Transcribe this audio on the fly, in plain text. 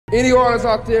Any artists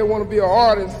out there want to be an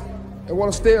artist and want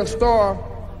to stay a star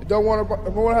and don't want to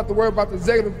have to worry about the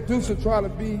executive producer trying to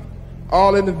be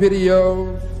all in the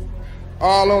videos,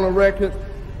 all on the record,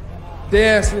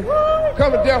 dancing,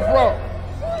 come to Death Row.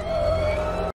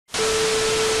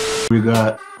 We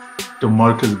got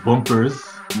Demarcus Bumpers.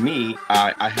 Me,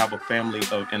 I have a family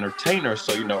of entertainers,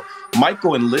 so you know,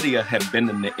 Michael and Lydia have been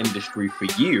in the industry for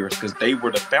years because they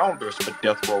were the founders for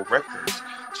Death Row Records.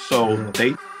 So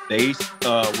they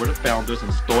were the founders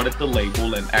and started the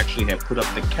label and actually had put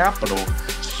up the capital.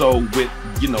 So with,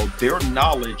 you know, their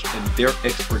knowledge and their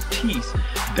expertise,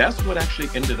 that's what actually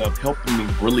ended up helping me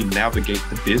really navigate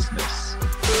the business.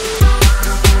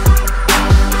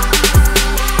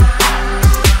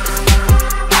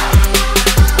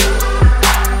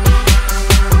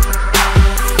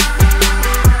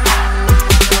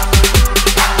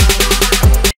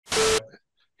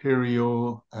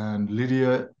 Hario and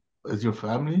Lydia is your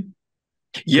family?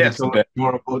 Yes. Can you tell us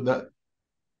more about that?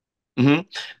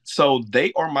 So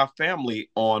they are my family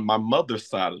on my mother's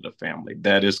side of the family.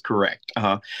 That is correct.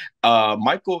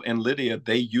 Michael and Lydia,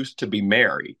 they used to be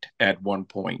married at one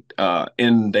point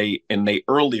in the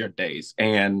earlier days.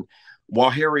 And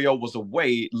while Hario was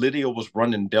away, Lydia was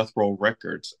running Death Row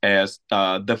Records as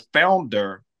the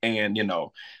founder. And, you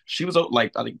know, she was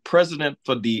like, I think, president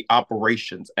for the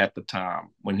operations at the time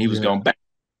when he was going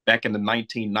back in the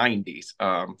 1990s.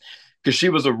 Because she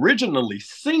was originally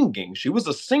singing. She was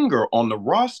a singer on the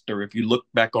roster. If you look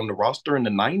back on the roster in the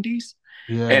 90s.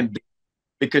 Yeah. And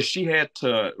because she had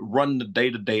to run the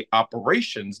day-to-day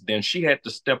operations, then she had to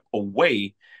step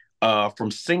away from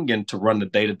singing to run the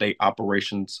day-to-day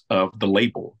operations of the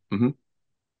label.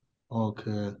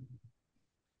 Okay.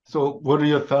 So what are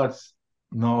your thoughts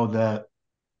now that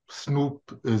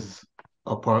Snoop is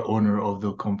a part owner of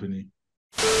the company?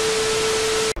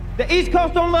 The East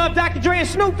Coast don't love Dr. Dre and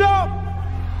Snoop Dogg.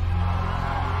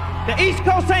 The East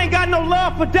Coast ain't got no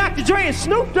love for Dr. Dre and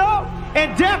Snoop Dogg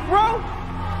and Death Row.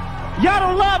 Y'all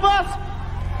don't love us.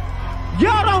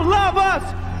 Y'all don't love us.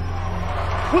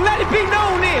 Well, let it be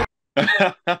known then.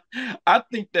 I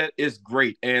think that is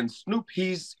great. And Snoop,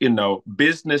 he's, you know,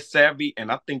 business savvy,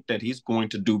 and I think that he's going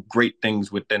to do great things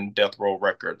within Death Row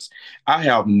Records. I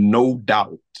have no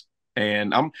doubt.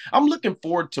 And I'm looking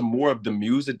forward to more of the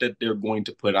music that they're going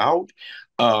to put out,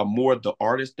 more of the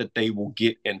artists that they will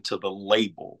get into the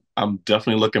label. I'm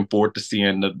definitely looking forward to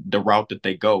seeing the route that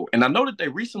they go. And I know that they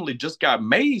recently just got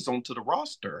Maze onto the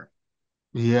roster.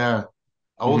 Yeah.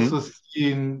 I also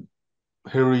seen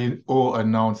Harry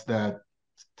announced that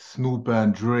Snoop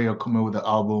and Dre are coming with the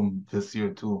album this year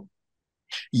too.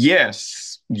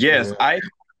 Yes. Yeah.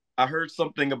 I heard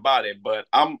something about it, but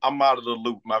I'm out of the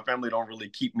loop. My family don't really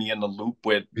keep me in the loop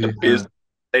with the business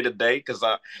day to day because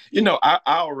I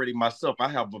already myself, I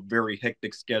have a very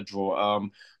hectic schedule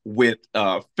with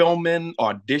filming,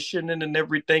 auditioning, and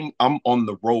everything. I'm on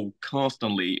the road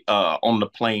constantly, on the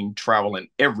plane, traveling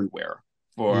everywhere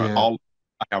for all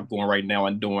I have going right now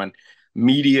and doing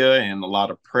media and a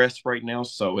lot of press right now,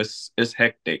 so it's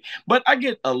hectic. But I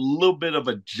get a little bit of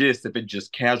a gist if it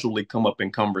just casually come up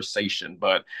in conversation.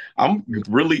 But I'm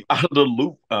really out of the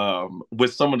loop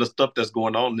with some of the stuff that's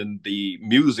going on in the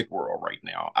music world right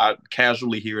now. I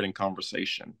casually hear it in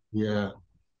conversation. Yeah.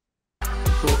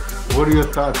 So what are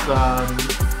your thoughts on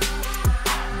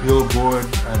Billboard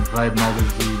and Vibe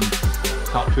Magazine's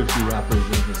top 50 rappers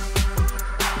ever?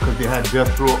 Because they had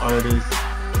Death Row artists,